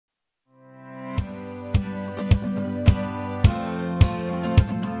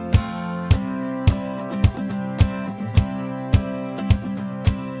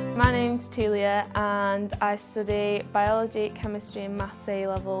Tulia and I study biology, chemistry and maths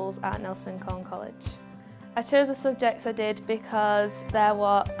A-levels at Nelson and Colne College. I chose the subjects I did because they're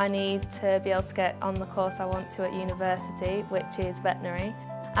what I need to be able to get on the course I want to at university, which is veterinary.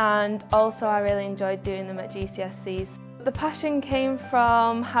 And also I really enjoyed doing them at GCSEs. The passion came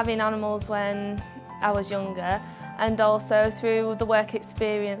from having animals when I was younger and also through the work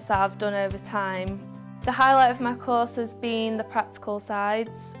experience that I've done over time. The highlight of my course has been the practical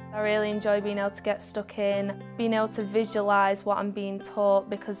sides. I really enjoy being able to get stuck in, being able to visualise what I'm being taught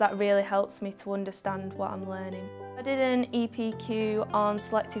because that really helps me to understand what I'm learning. I did an EPQ on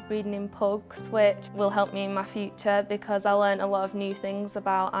selective breeding in pugs, which will help me in my future because I learned a lot of new things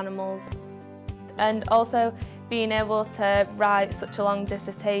about animals. And also being able to write such a long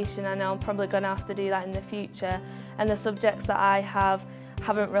dissertation, I know I'm probably going to have to do that in the future, and the subjects that I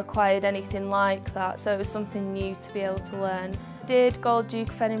haven't required anything like that, so it was something new to be able to learn. I did Gold Duke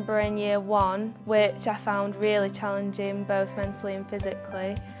of Edinburgh in Year 1, which I found really challenging both mentally and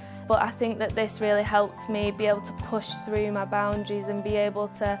physically. But I think that this really helped me be able to push through my boundaries and be able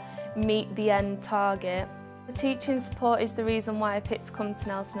to meet the end target. The teaching support is the reason why I picked to come to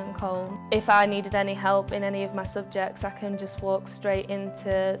Nelson and Colne. If I needed any help in any of my subjects, I can just walk straight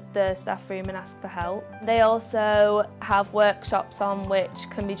into the staff room and ask for help. They also have workshops on which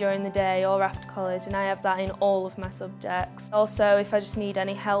can be during the day or after college, and I have that in all of my subjects. Also, if I just need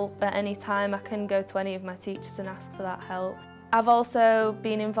any help at any time, I can go to any of my teachers and ask for that help. I've also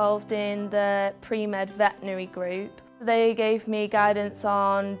been involved in the pre-med veterinary group. They gave me guidance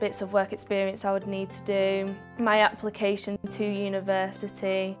on bits of work experience I would need to do, my application to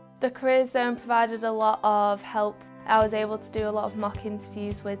university. The Careers Zone provided a lot of help. I was able to do a lot of mock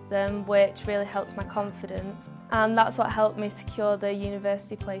interviews with them, which really helped my confidence, and that's what helped me secure the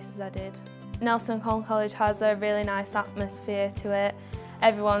university places I did. Nelson and Colne College has a really nice atmosphere to it.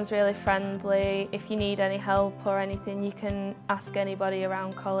 Everyone's really friendly. If you need any help or anything, you can ask anybody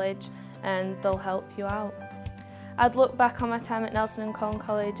around college and they'll help you out. I'd look back on my time at Nelson and Colne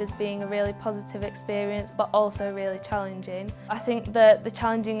College as being a really positive experience, but also really challenging. I think that the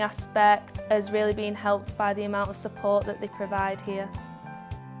challenging aspect has really been helped by the amount of support that they provide here.